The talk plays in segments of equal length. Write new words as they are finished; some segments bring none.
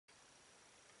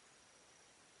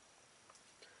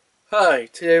Hi,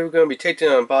 today we're going to be taking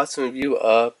an unboxing review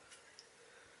of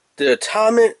the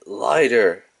ATOMiC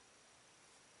LiGHTER.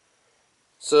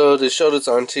 So they showed us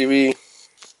on TV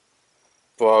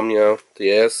from,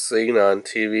 the as seen on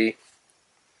TV.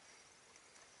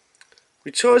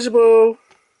 Rechargeable,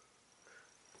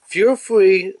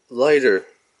 fuel-free lighter.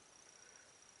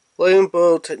 Lighting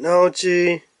bulb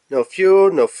technology, no fuel,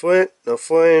 no flint, no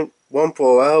flame, won't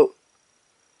blow out.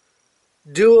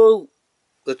 Dual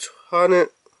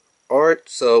electronic art,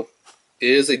 so it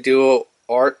is a dual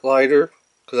art lighter.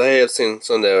 Because I have seen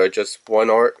some that are just one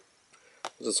art.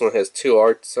 This one has two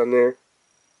arts on there.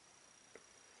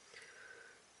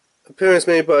 Appearance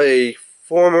made by a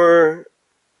former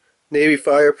Navy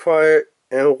firefighter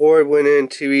and award-winning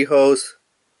TV host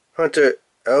Hunter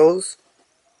Ells.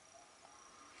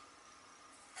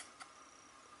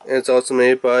 And it's also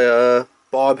made by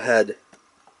Bob Head.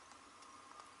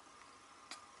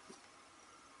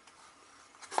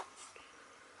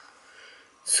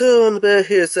 So on the back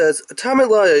here it says, ATOMiC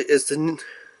LiGHTER is the...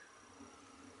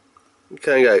 You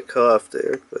kind of got cut off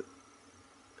there, but...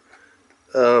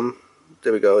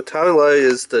 there we go. ATOMiC LiGHTER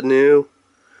is the new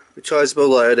rechargeable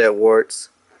lighter that works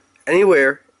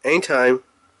anywhere, anytime,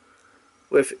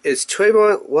 with its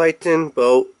trademark lightning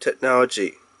bolt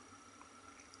technology.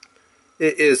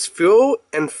 It is fuel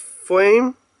and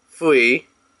flame free,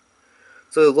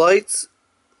 so it lights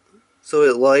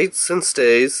and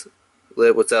stays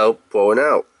lit without blowing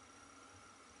out.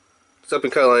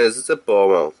 Something kind of like it's a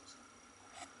blow out.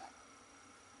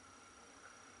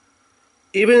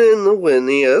 Even in the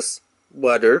windiest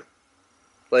weather,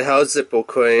 like how Zippo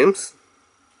claims.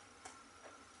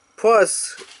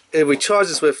 Plus, it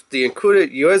recharges with the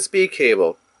included USB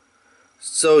cable,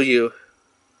 so you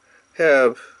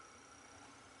have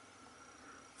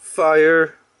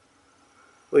fire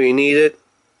where you need it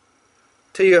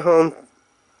to your home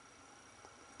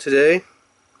today.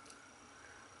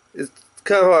 It's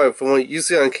kind of hard from what you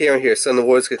see on camera here. Some of the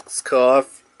words gets cut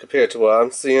off compared to what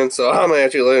I'm seeing, so I'm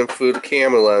actually looking through the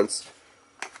camera lens.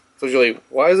 So you're like,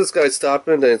 why is this guy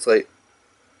stopping? Then it's like,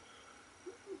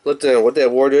 look at what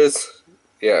that word is.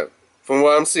 Yeah, from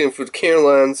what I'm seeing through the camera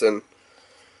lens and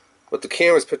what the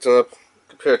camera's picking up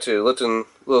compared to looking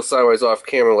a little sideways off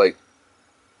camera like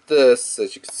this,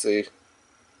 as you can see,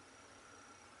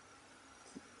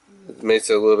 it makes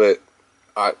it a little bit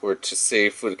awkward to see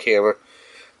through the camera.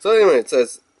 So anyway, it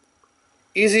says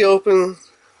easy open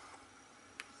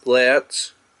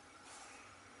latch,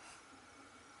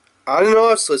 on and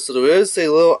off switch. So there is a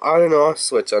little on and off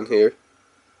switch on here.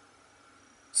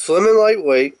 Slim and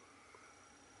lightweight.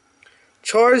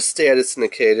 Charge status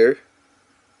indicator.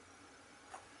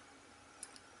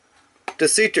 The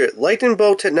secret, lightning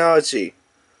bolt technology,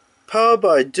 powered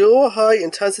by dual high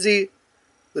intensity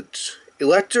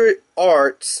electric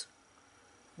arcs,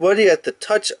 ready at the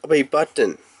touch of a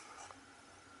button.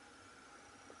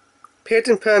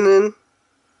 Patent pending.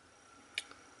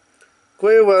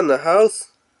 Glare around the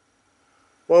house.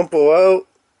 Won't blow out.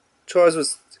 Charge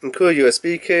with included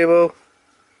USB cable.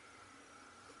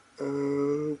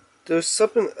 There's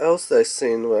something else that I've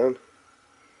seen around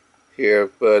here,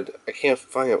 but I can't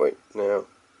find it right now.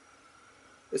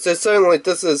 It says something like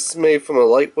this is made from a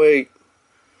lightweight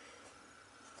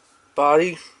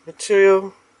body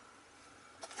material.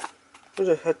 Where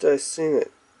the heck did I seen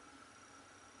it?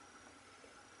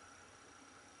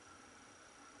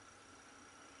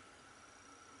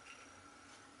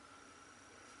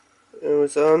 It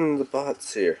was on the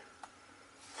box here.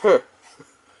 Huh.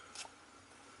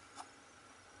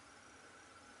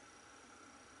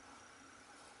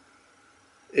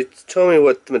 It told me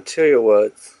what the material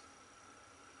was.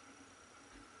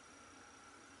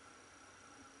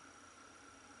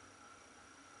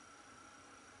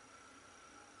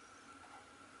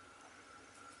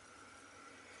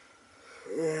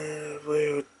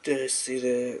 Where did I see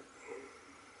that?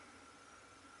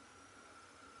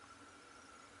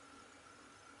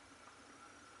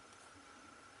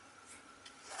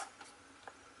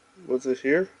 Was it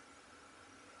here?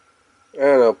 I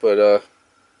don't know, but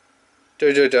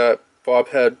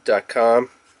dojo.bobhead.com.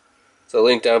 So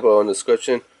link down below in the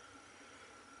description.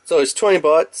 So it's 20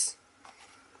 bucks.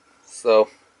 So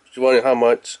if you're wondering how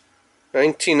much,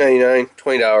 $19.99,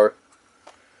 $20.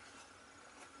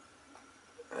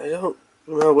 I don't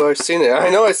remember where I've seen it. I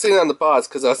know I've seen it on the box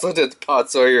because I was looking at the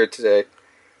box earlier today.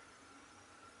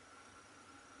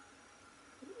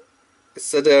 It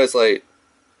said that it was like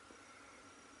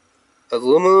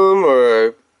aluminum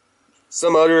or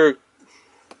some other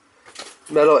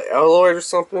metal alloy or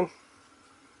something.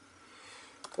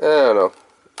 I don't know.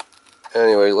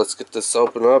 Anyway, let's get this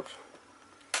open up.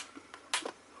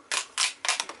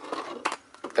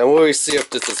 And we'll see if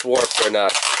this is warped or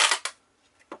not.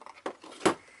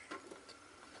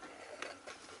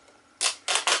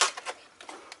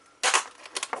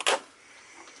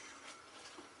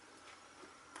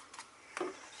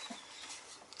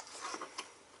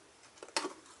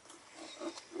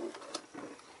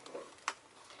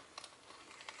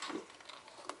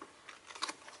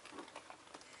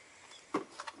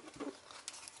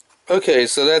 Okay,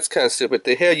 so that's kind of stupid.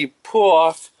 The hair, you pull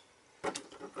off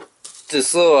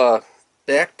this little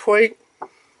back plate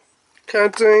kind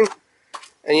of thing,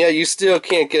 and yet you still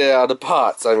can't get it out of the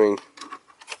pots. I mean,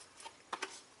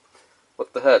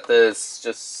 what the heck? That is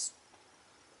just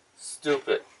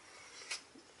stupid.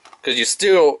 Because you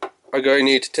still are going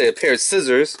to need to take a pair of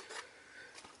scissors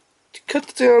to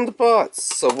cut down the pots.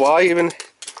 So why even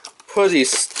put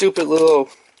these stupid little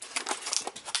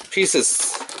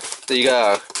pieces that you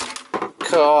gotta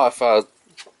cut off out of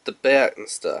the back and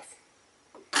stuff?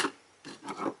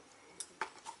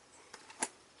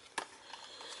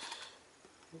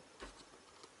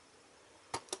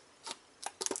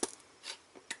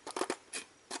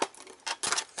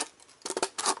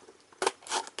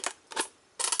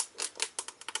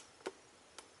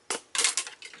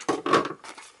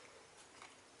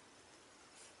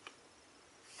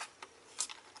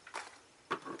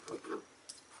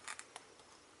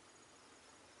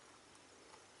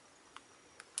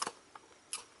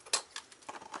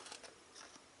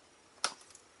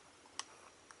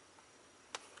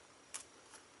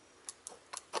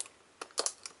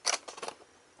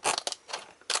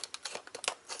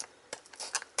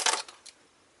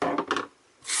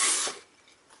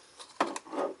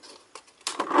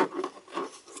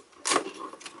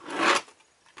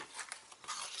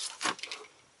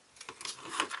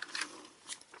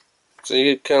 So you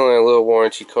get kind of like a little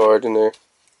warranty card in there.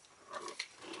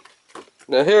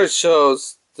 Now here it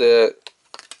shows that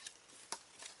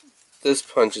this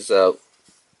punches out.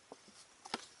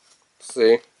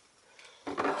 See?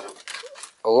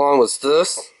 Along with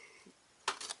this.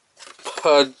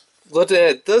 But looking at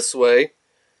it this way,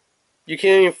 you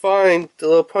can't even find the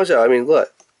little punch out. I mean,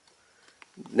 look.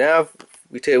 Now if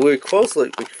we take a really close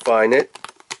look, we can find it.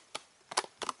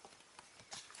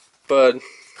 But,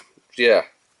 yeah.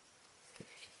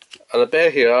 On the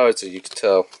back here, obviously, you can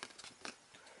tell.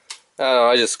 I don't know,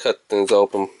 I just cut things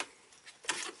open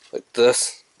like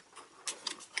this.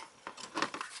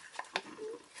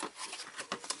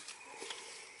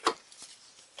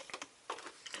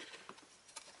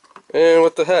 And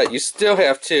what the heck, you still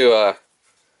have to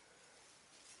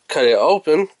cut it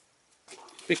open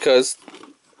because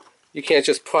you can't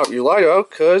just pop your lighter out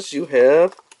because you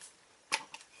have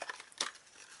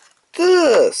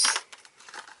this.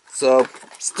 So,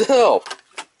 still,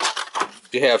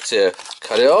 you have to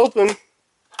cut it open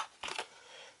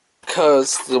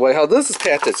because the way how this is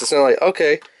packaged, it's not like,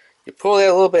 okay, you pull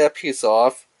that little bit piece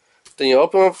off, then you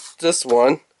open up this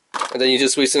one, and then you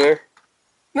just reach in there.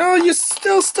 No, you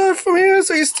still start from here,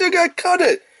 so you still gotta cut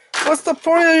it. What's the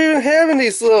point of even having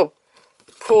these little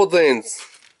pull things?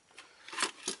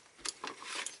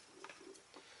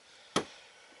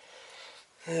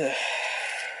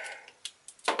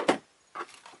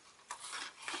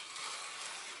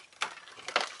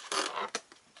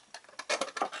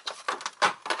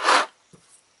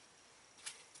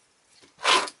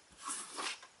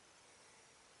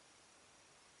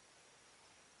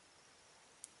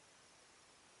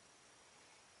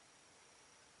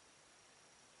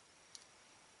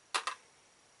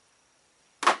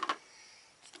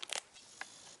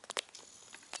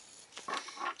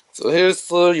 So here's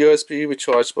the little USB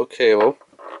rechargeable cable.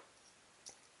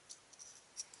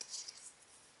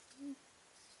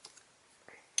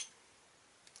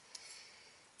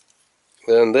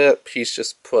 Then that piece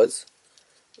just puts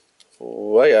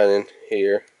right on in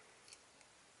here.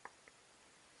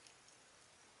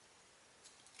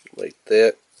 Like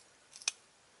that.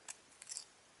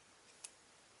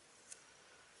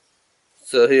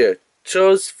 So here,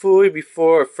 chose fully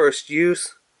before first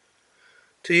use.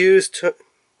 To use,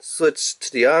 switch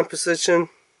to the on position.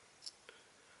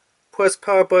 Press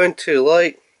power button to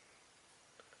light.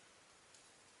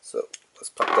 So let's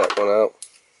pop that one out.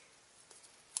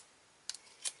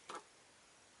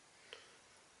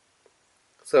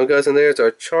 So it goes in there. It's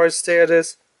our charge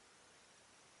status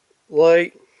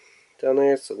light down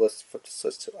there. So let's put the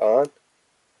switch to on.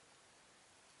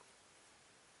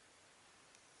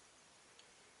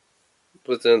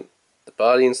 Within the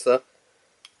body and stuff.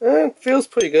 It feels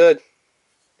pretty good.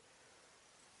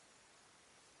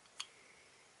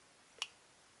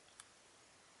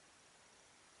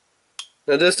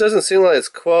 Now this doesn't seem like it's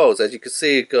closed. As you can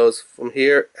see, it goes from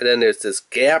here, and then there's this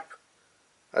gap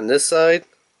on this side.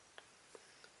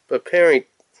 But apparently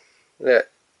that...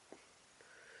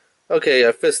 Okay,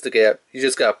 I fixed the gap. You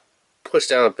just got pushed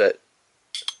down a bit.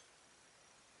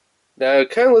 Now it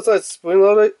kind of looks like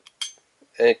spring-loaded,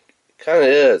 and it kind of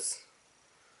is.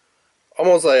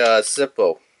 Almost like a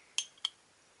Zippo.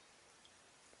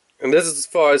 And this is as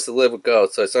far as the lid would go,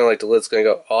 so it's not like the lid's going to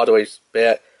go all the way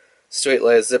back, straight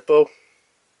like a Zippo.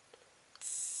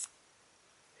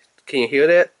 Can you hear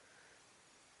that?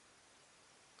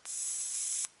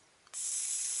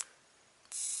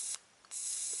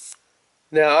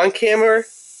 Now on camera,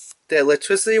 that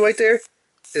electricity right there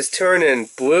is turning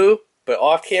blue, but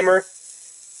off camera,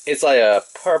 it's like a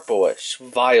purplish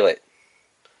violet.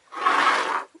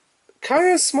 Kind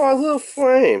of a small little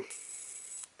flame.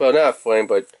 Well, not a flame,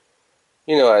 but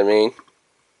you know what I mean.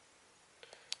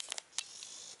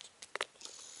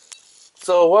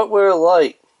 So what would it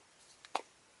light?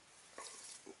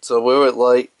 So where would it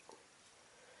light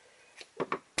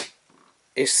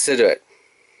a cigarette?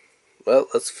 Well,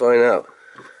 let's find out.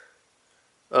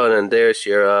 Oh, and then there's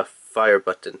your fire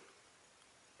button.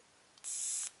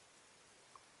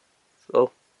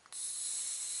 So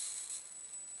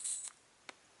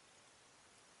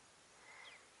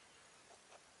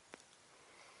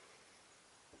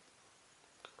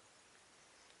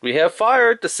we have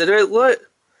fire. The cigarette lit.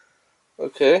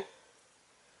 Okay.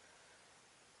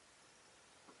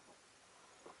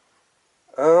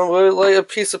 Would it light a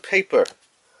piece of paper?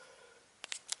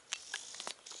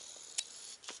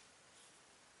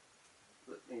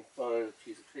 Let me find a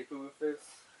piece of paper with this.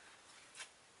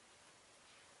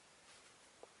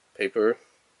 Paper.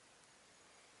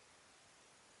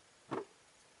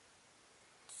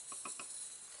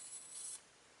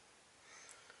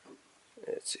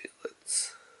 Let's see,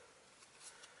 let's...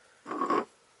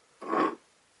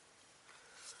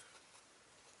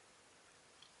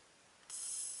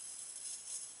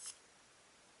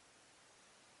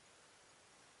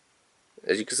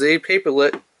 As you can see, paper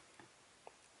lit.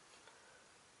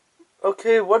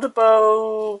 Okay, what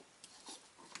about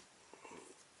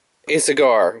a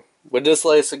cigar? Would this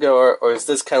light a cigar, or is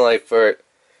this kind of like for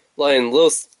lighting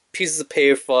little pieces of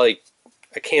paper for like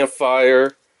a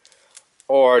campfire,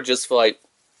 or just for like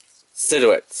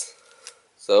cigarettes?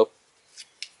 So,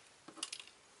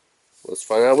 let's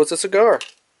find out what's a cigar.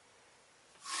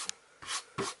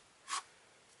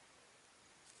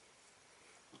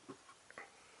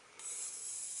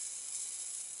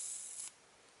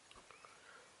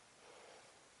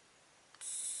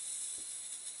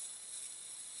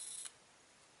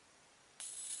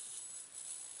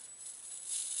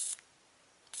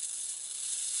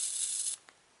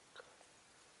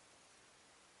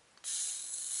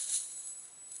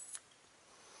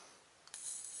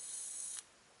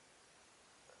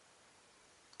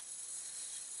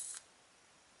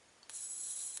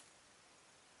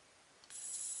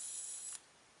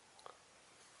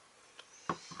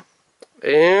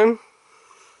 And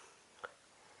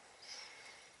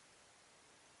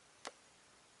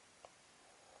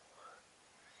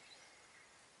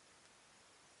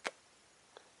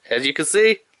as you can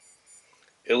see,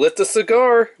 it lit the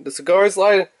cigar. The cigar is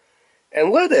lighted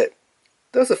and lit it.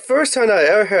 That's the first time I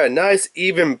ever had a nice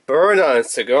even burn on a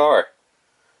cigar.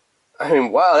 I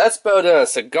mean, wow, that's better than a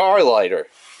cigar lighter.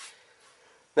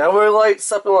 Now we're like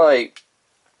something like,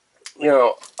 you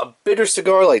know, a bitter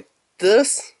cigar like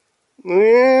this.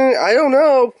 I don't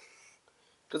know.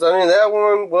 Because I mean, that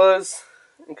one was,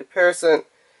 in comparison,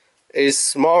 a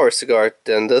smaller cigar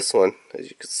than this one, as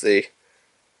you can see.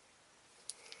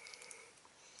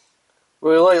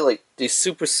 We're like these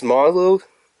super small little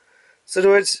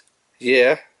cigarettes.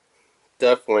 Yeah,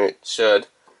 definitely it should.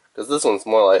 Because this one's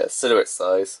more like a cigarette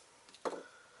size.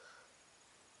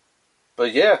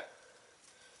 But yeah.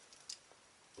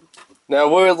 Now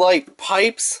we're like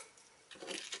pipes.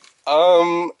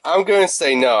 I'm going to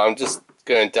say no. I'm just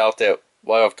going to doubt that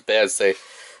right off the bat and say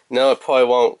no, it probably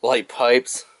won't light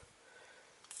pipes.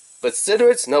 But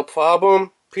cigarettes, no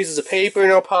problem. Pieces of paper,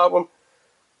 no problem.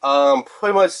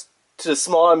 Pretty much to the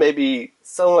smaller, maybe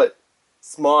somewhat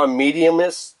small,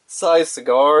 medium-ish size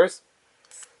cigars.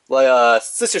 Like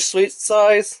Sister Sweet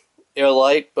size, it'll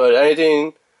light, but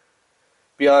anything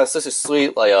beyond Sister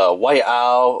Sweet, like a White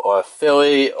Owl or a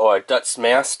Philly or a Dutch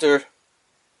Master,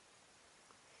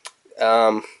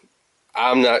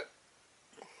 I'm not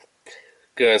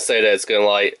gonna say that it's gonna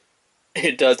light.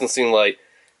 It doesn't seem like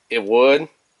it would.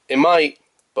 It might,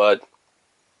 but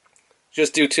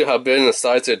just due to how big the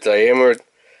size of the diameter,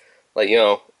 like, you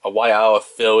know, a White Owl, a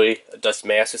Philly, a Dutch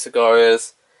Master cigar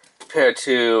is, compared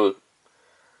to,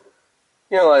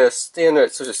 you know, like a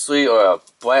standard Sister Sweet or a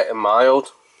Black and Mild.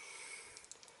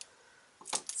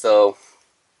 So,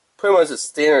 pretty much the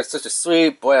standard such as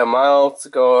sweet, Black Mild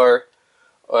cigar,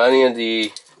 or any of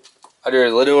the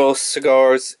other literal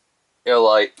cigars. You know,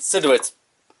 like Ciduet's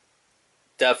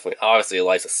definitely, obviously, it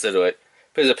likes a Ciduet.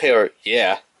 But it's a pair,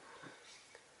 yeah.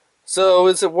 So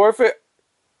is it worth it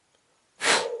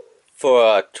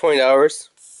for $20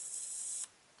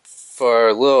 for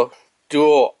a little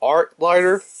dual art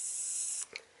lighter?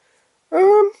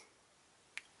 I'm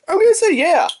gonna say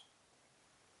yeah.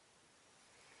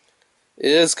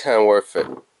 It is kind of worth it.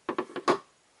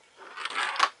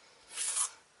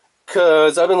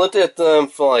 Cause I've been looking at them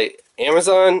from like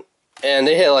Amazon, and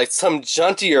they had like some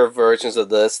junkier versions of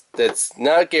this that's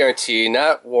not guaranteed,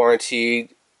 not warranted,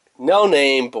 no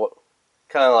name, but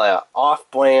kind of like an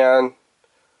off-brand,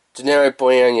 generic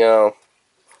brand, you know.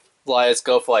 Lights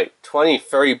go for like 20,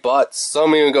 30 bucks.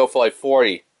 Some even go for like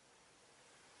 40.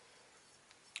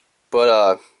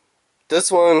 But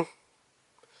this one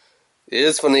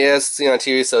is from the AEEN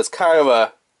TV, so it's kind of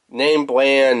a name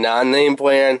brand, non-name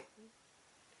brand.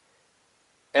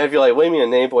 And if you're like, what do you mean a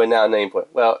name brand, not a name brand?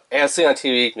 Well, ATOMiC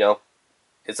TV, you know,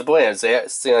 it's a brand, it's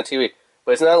ATOMiC TV.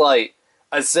 But it's not like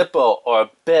a Zippo or a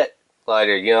Bit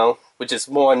lighter, you know, which is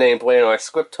more name brand, or a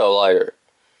Scripto lighter.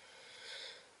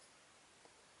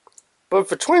 But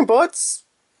for 20 bucks,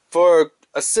 for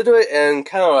a Ciduet and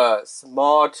kind of a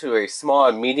small to a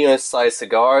small medium-sized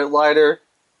cigar lighter,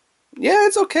 yeah,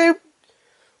 it's okay.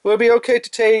 Would it be okay to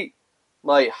take,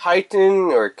 like,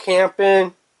 hiking or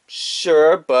camping?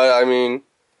 Sure, but I mean,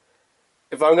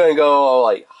 if I'm gonna go,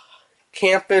 like,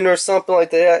 camping or something like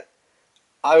that,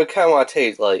 I would kind of want to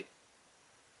take, like,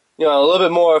 you know, a little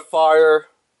bit more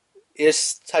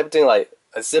fire-ish type of thing, like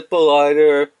a Zippo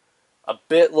lighter, a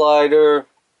Bit lighter,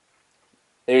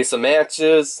 maybe some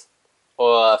matches,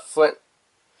 or a flint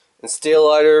and steel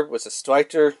lighter with a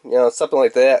striker, you know, something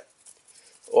like that.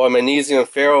 Or a magnesium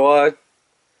ferro rod,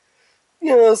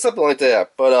 you know, something like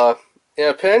that. But in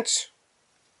a pinch,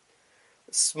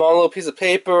 a small little piece of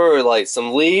paper or like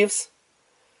some leaves,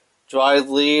 dried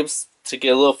leaves to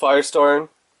get a little fire starting.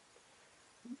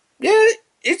 Yeah,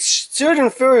 it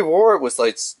shouldn't feel reward with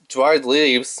like dried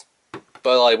leaves,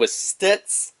 but like with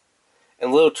sticks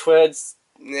and little twigs,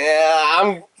 yeah,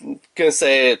 I'm gonna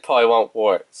say it probably won't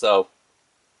work. So,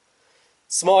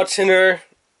 small tinder,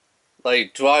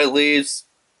 like dried leaves,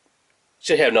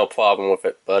 should have no problem with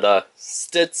it. But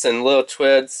sticks and little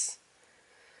twigs,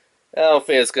 I don't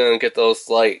think it's gonna get those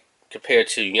light compared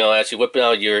to, you know, actually whipping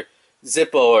out your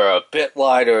Zippo or a Bit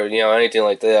light or, you know, anything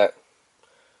like that.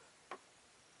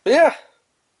 But yeah,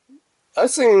 I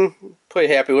seem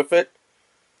pretty happy with it.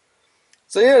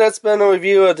 So yeah, that's been a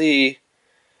review of the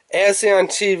ATOMiC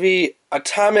TV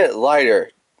ATOMiC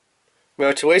lighter.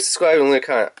 Remember to rate, subscribe, and leave a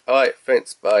comment. Alright,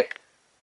 thanks, bye.